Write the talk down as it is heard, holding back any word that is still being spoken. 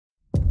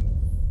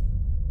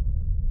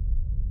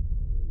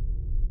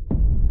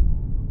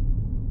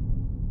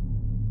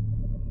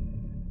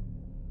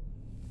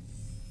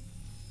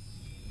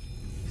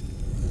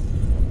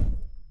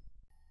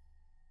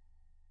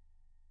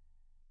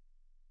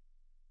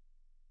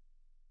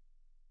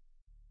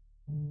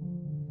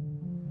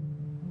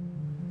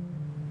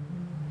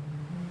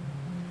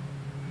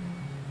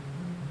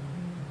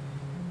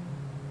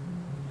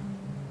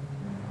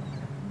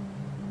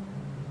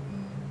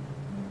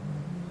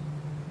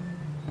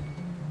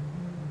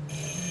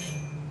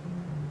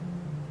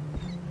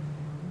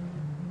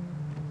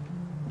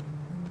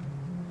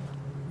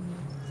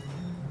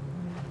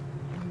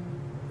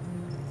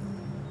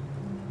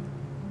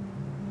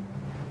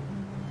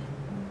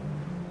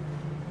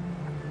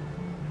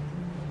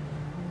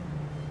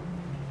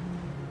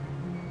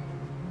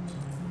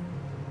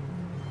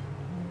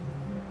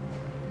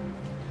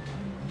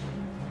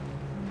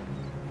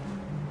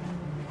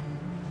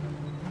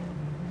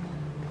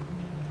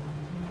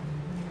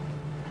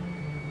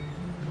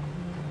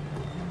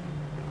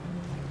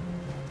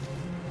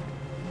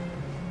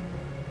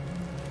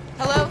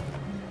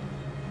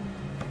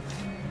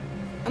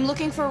I'm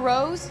looking for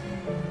Rose.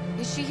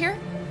 Is she here?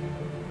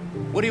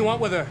 What do you want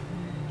with her?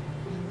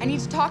 I need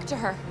to talk to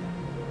her.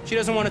 She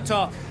doesn't want to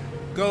talk.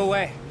 Go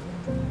away.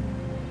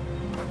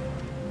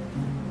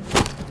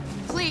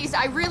 Please,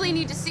 I really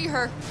need to see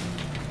her.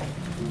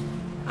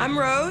 I'm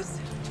Rose.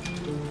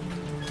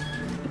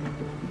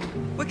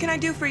 What can I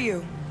do for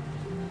you?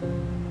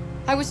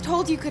 I was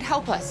told you could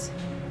help us.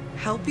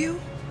 Help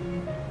you?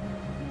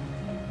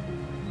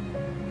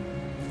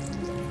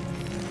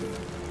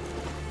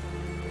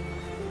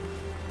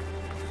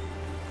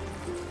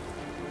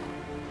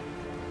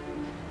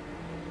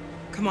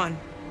 Come on.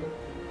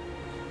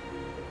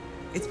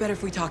 It's better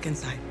if we talk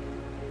inside.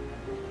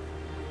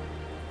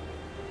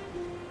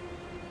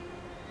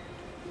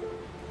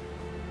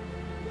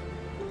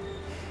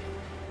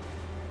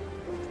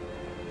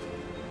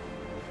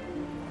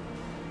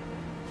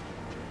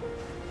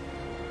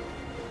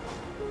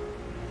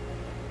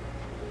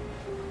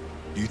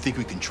 Do you think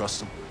we can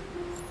trust him?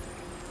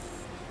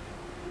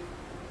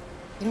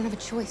 We don't have a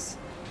choice.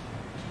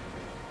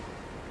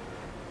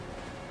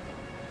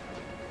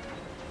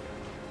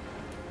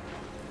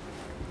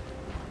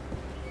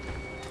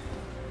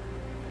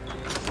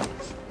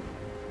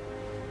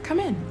 Come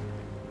in.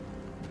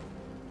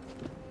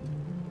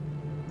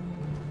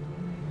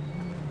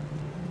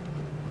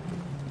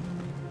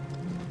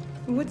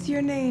 What's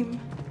your name?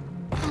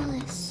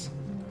 Alice.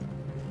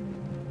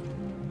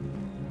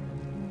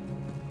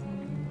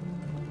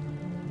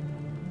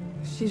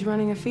 She's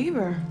running a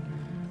fever.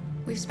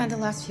 We've spent the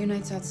last few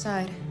nights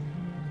outside.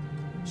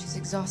 She's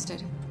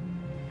exhausted.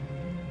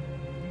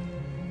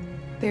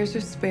 There's a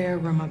spare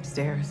room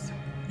upstairs.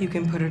 You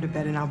can put her to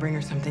bed and I'll bring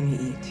her something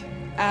to eat.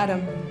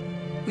 Adam,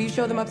 will you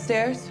show them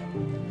upstairs?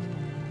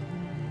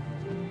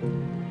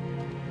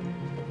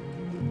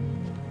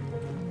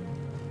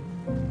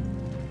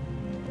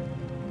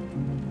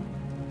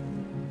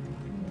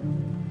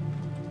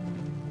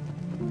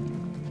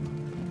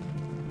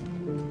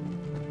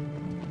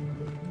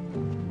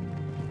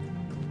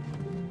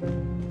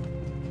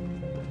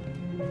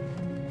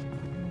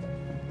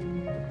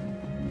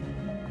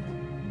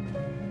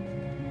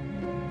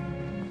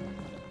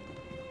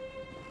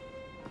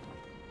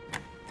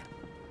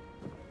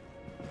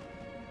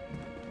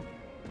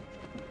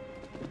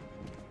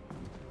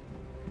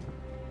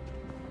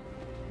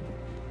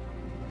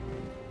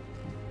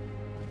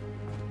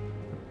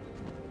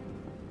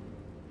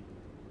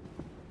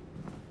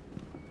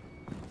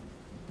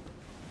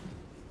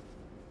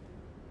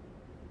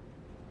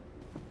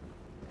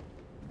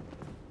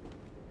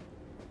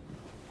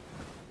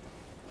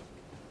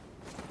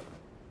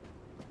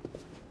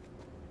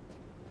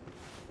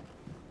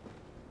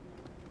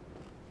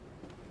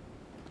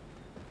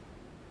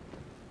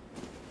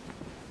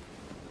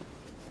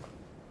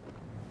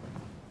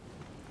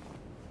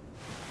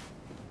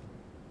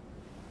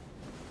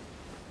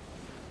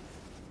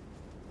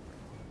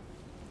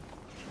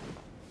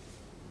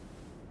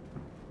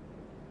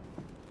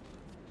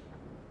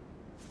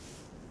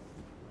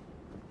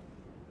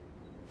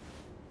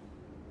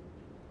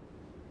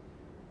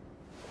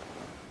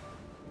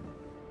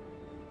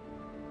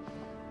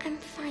 I'm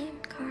fine,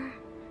 Kara.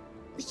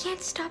 We can't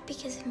stop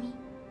because of me.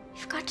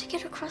 We've got to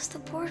get across the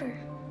border.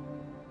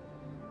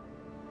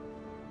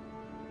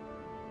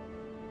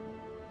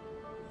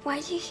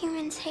 Why do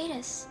humans hate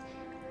us?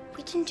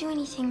 We didn't do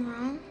anything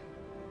wrong.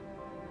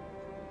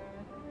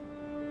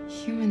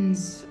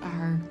 Humans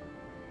are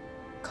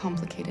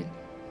complicated.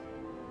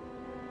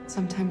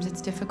 Sometimes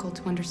it's difficult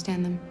to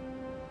understand them.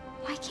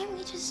 Why can't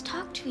we just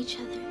talk to each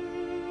other?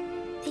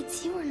 They'd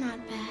see we're not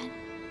bad.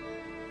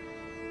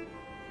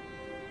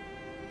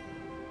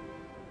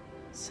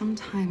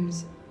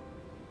 Sometimes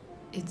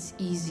it's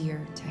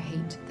easier to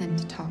hate than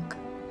to talk.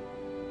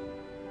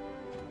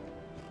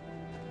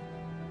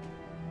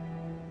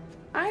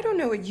 I don't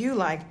know what you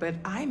like, but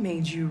I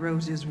made you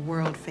Rose's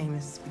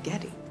world-famous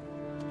spaghetti.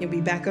 You'll be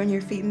back on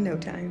your feet in no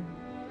time.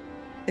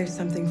 There's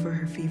something for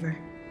her fever.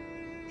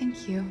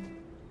 Thank you.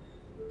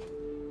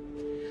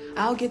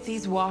 I'll get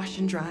these washed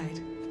and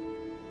dried.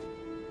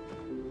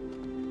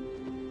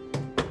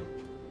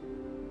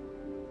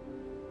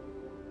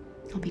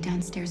 I'll be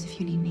downstairs if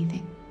you need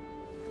anything.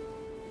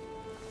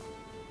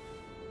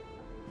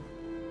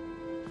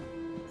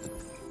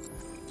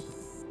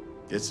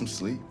 Get some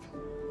sleep.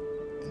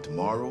 And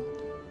tomorrow,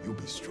 you'll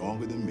be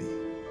stronger than me.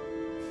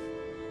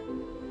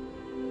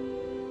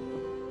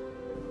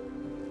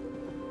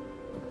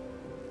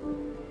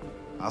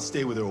 I'll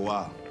stay with her a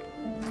while.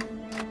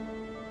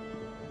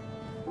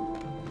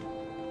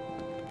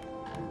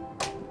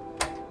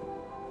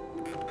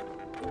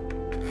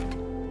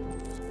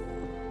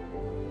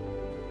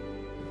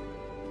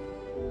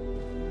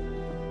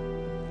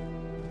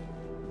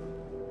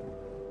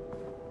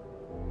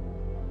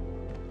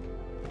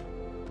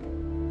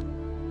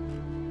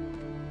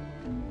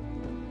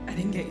 I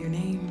didn't get your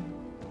name.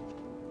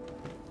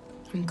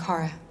 I'm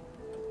Kara.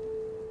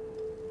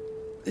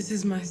 This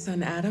is my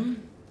son,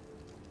 Adam.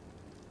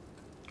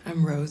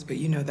 I'm Rose, but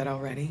you know that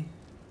already.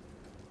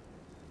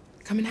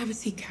 Come and have a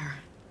seat, Kara.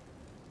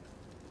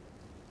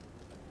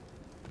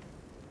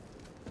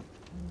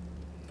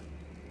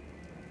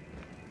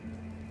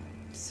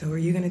 So are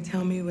you gonna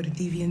tell me what a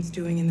deviant's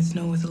doing in the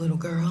snow with a little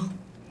girl?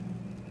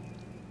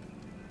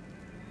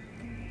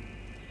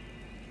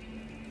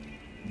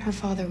 Her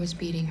father was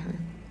beating her.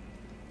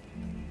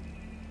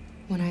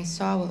 When I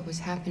saw what was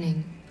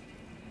happening,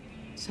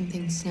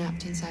 something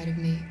snapped inside of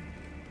me.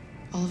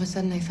 All of a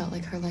sudden, I felt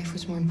like her life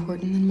was more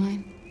important than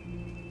mine.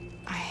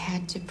 I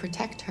had to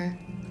protect her.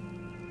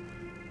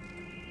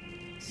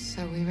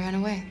 So we ran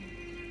away.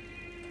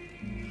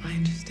 I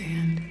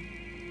understand.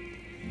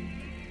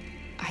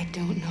 I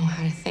don't know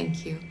how to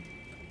thank you.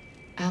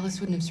 Alice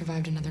wouldn't have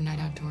survived another night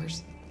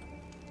outdoors.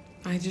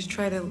 I just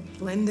try to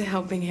lend a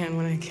helping hand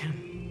when I can.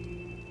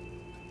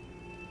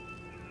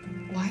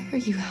 Why are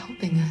you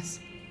helping us?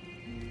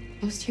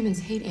 Most humans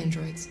hate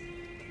androids.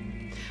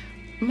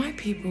 My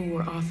people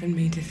were often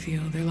made to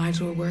feel their lives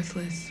were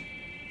worthless.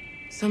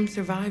 Some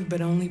survived,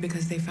 but only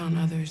because they found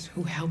others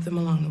who helped them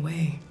along the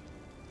way.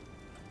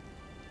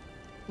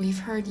 We've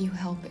heard you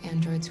help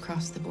androids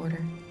cross the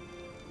border.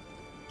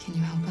 Can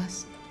you help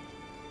us?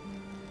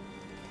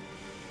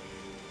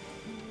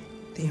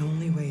 The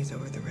only way is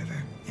over the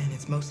river, and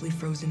it's mostly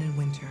frozen in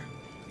winter.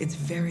 It's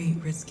very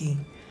risky.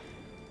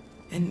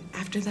 And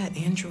after that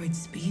android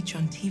speech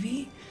on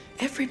TV,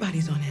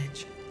 everybody's on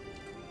edge.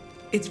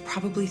 It's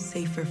probably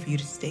safer for you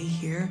to stay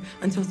here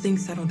until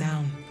things settle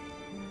down.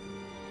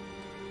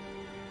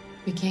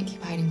 We can't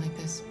keep hiding like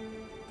this.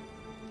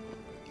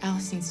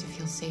 Alice needs to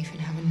feel safe and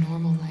have a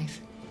normal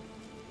life.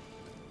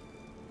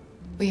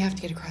 We have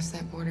to get across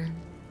that border.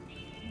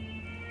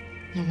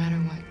 No matter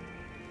what.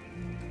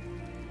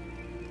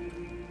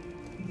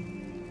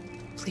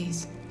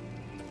 Please.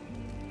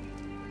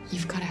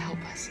 You've got to help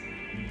us.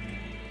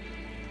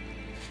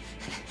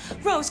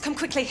 Rose, come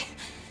quickly.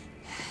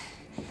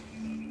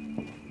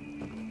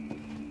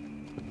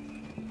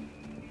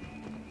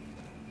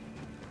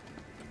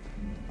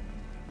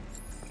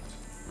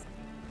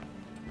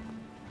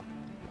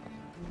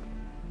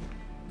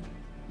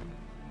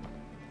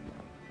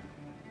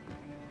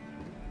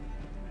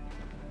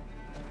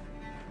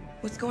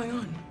 What's going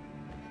on?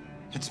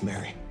 It's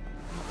Mary.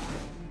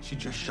 She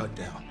just shut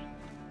down.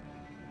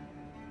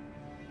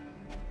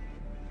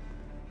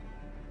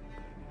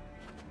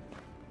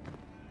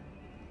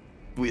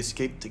 We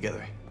escaped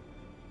together.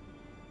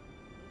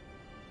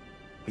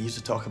 We used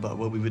to talk about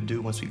what we would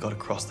do once we got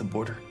across the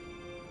border.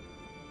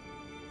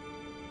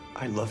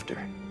 I loved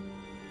her.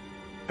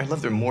 I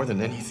loved her more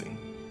than anything.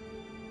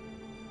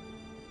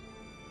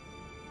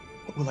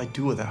 What will I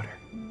do without her?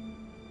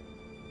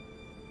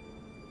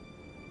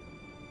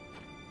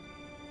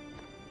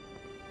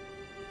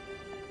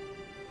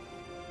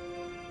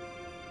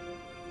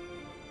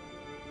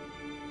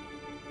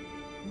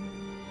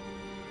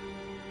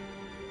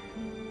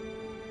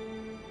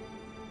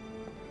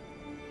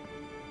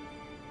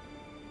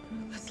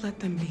 Let's let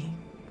them be.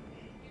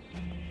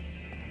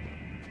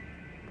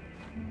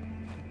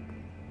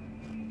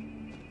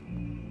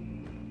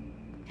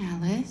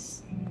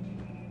 Alice?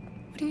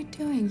 What are you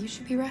doing? You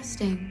should be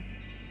resting.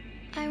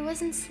 I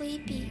wasn't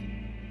sleepy.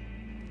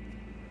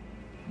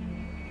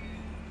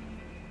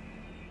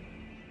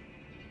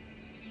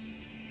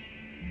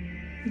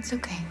 It's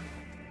okay.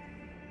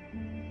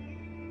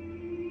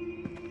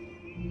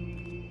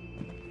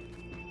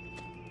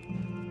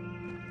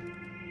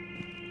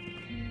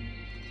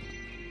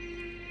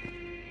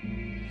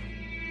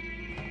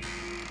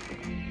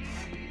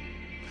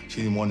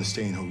 She didn't want to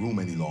stay in her room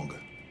any longer.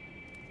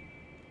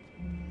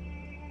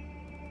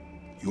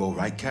 You all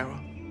right,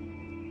 Kara?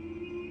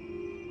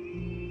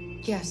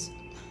 Yes.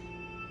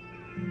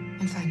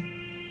 I'm fine.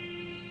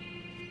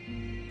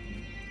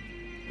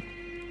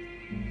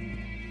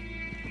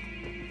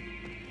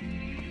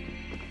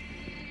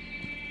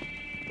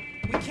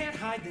 We can't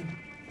hide them.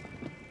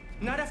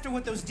 Not after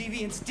what those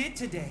deviants did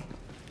today.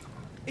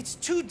 It's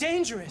too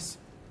dangerous.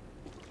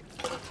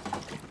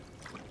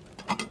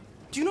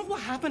 Do you know what will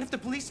happen if the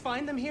police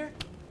find them here?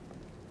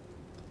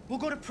 We'll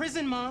go to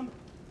prison, Mom.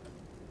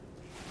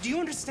 Do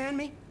you understand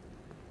me?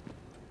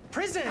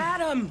 Prison!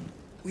 Adam!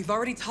 We've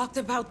already talked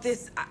about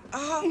this.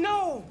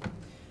 No!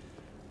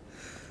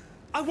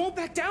 I won't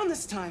back down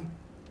this time.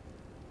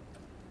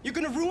 You're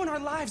gonna ruin our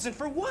lives, and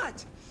for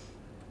what?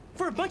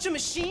 For a bunch of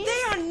machines?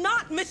 They are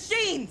not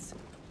machines!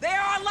 They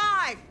are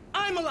alive!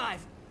 I'm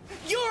alive!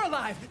 You're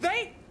alive!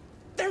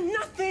 They're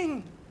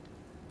nothing!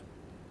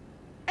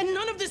 And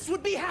none of this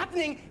would be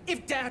happening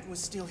if Dad was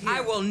still here.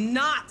 I will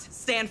not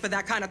stand for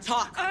that kind of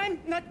talk. I'm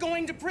not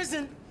going to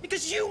prison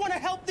because you want to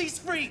help these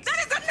freaks!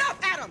 That is enough,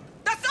 Adam!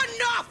 That's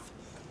enough!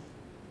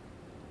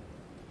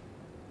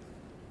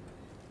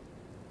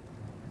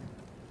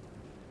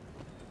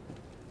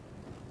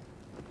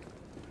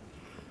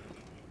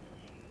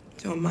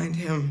 Don't mind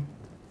him.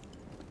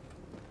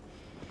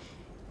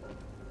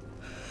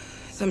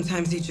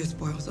 Sometimes he just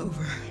boils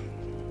over.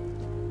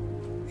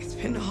 It's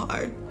been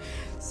hard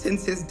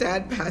since his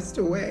dad passed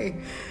away.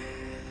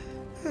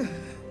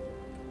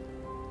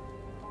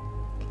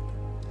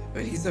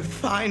 But he's a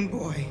fine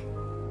boy.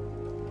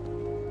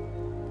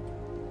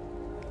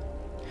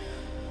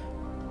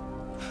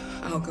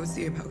 I'll go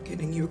see about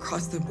getting you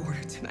across the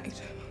border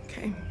tonight,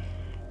 okay?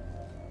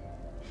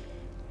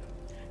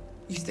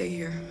 You stay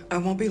here. I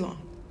won't be long.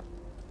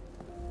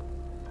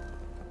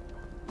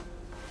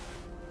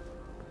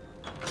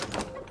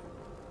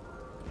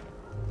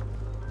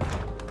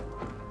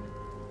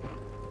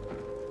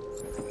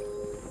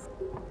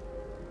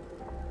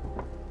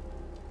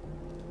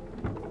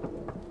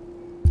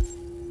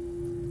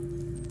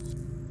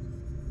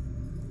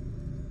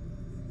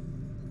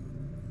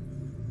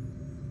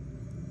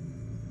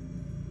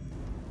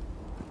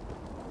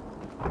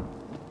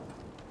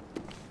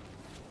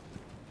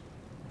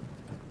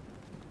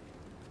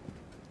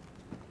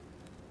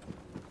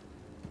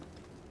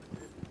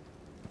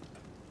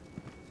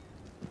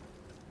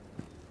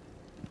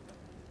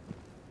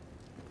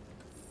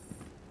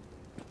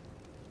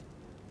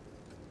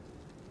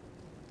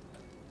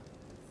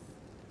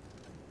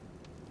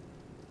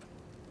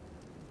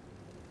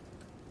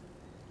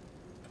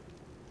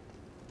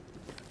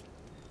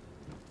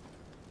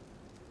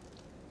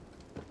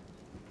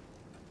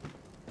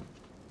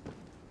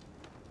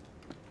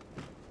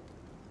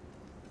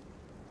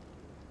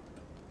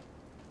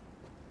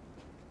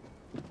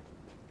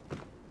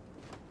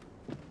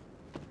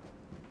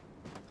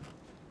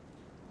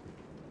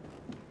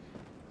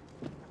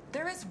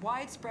 There is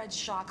widespread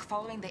shock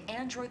following the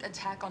android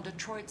attack on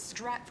Detroit's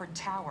Stratford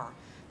Tower.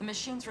 The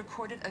machines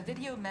recorded a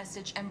video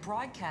message and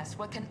broadcast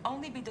what can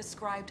only be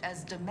described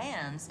as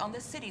demands on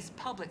the city's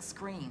public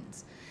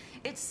screens.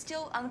 It's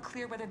still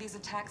unclear whether these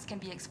attacks can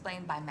be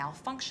explained by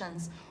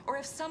malfunctions or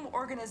if some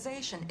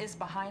organization is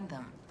behind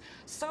them.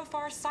 So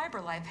far,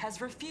 CyberLife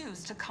has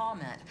refused to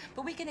comment,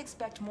 but we can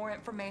expect more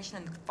information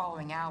in the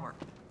following hour.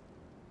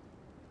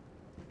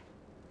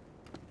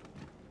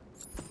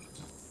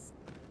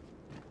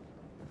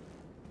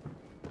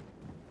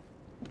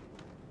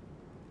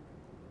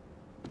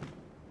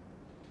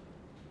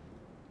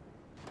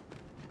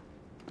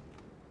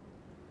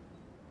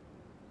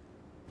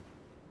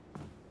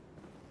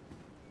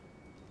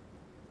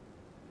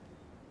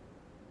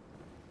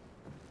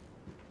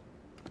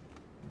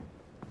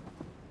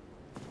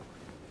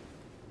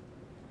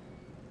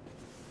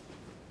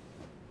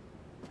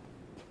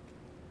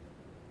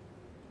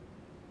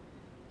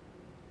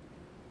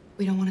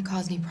 We don't want to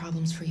cause any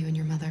problems for you and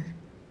your mother.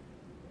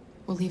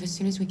 We'll leave as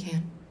soon as we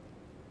can.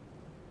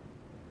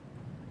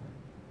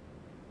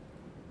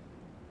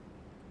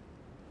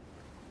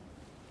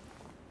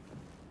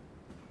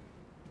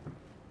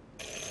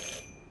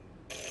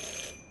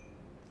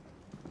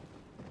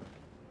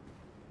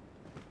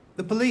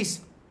 The police!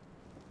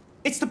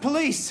 It's the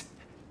police!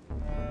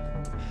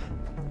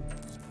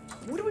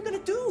 What are we gonna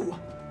do?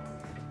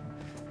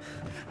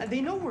 And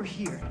they know we're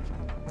here.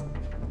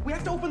 We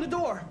have to open the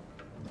door.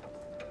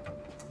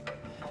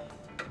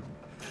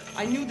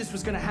 I knew this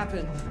was gonna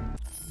happen.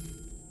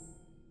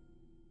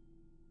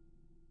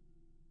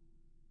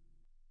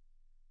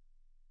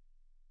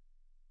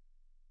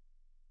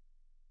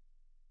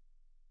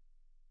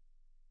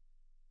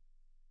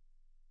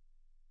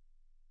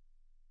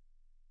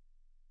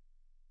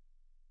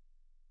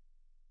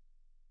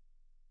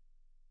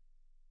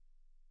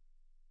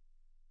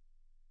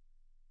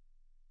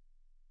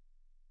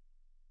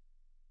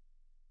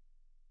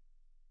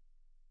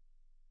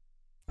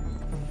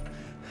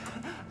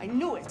 I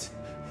knew it!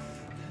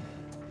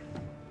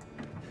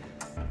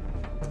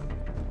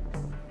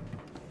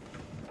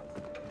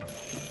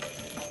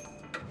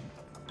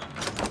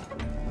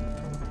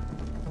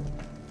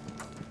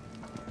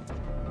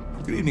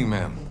 Good evening,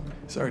 ma'am.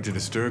 Sorry to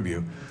disturb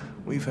you.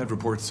 We've had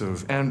reports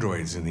of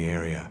androids in the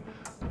area.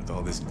 With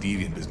all this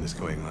deviant business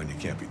going on, you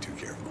can't be too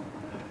careful.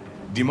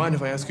 Do you mind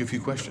if I ask you a few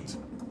questions?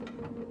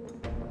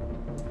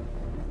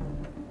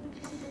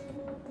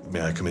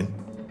 May I come in?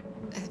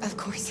 Of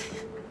course.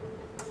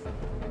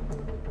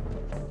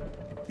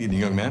 Evening,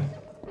 young man.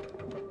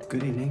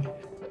 Good evening.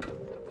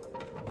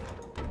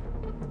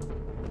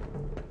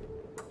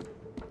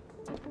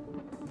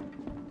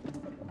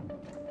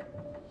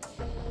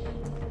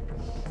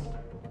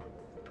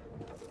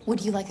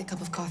 Would you like a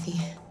cup of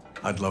coffee?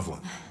 I'd love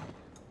one.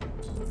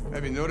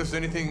 Have you noticed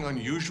anything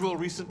unusual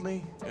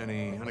recently?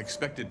 Any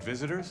unexpected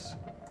visitors?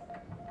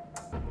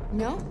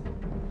 No?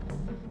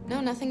 No,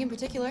 nothing in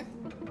particular.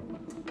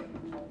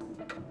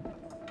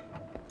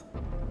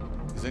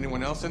 Is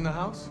anyone else in the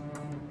house?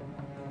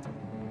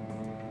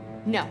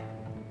 No.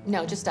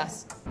 No, just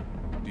us.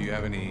 Do you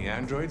have any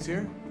androids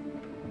here?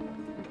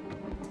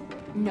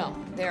 No,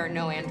 there are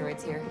no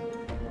androids here.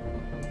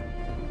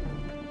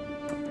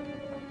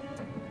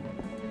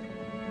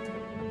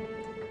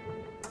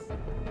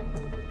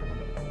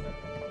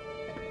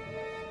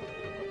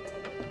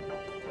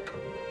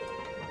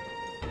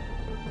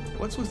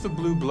 What's with the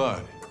blue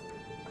blood?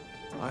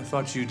 I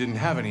thought you didn't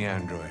have any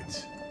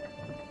androids.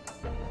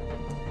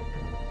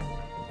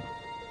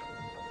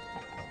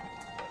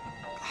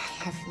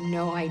 I have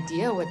no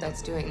idea what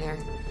that's doing there.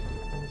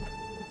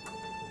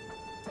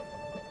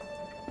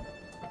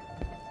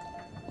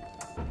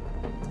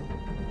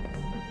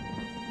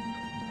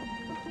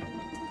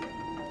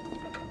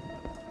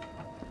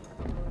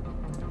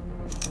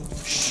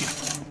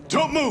 Shit!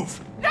 Don't move!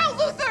 No,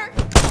 Luther!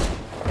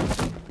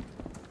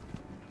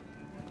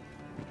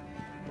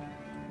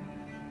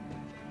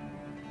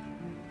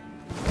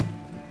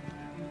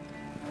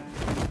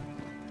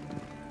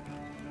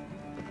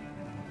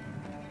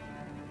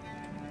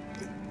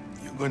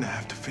 gonna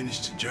have to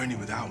finish the journey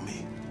without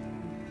me.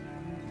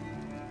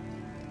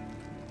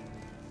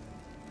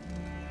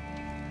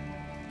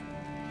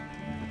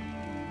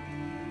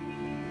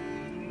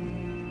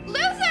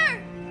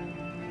 Luther!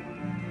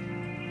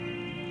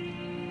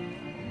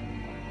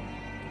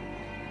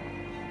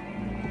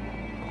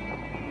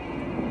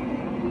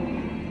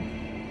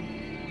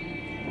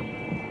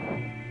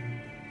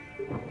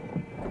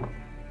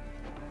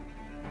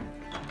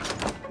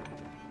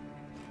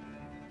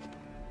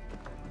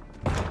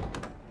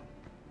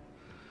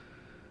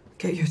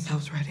 Get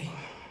yourselves ready.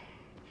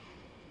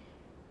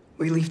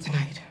 We leave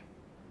tonight.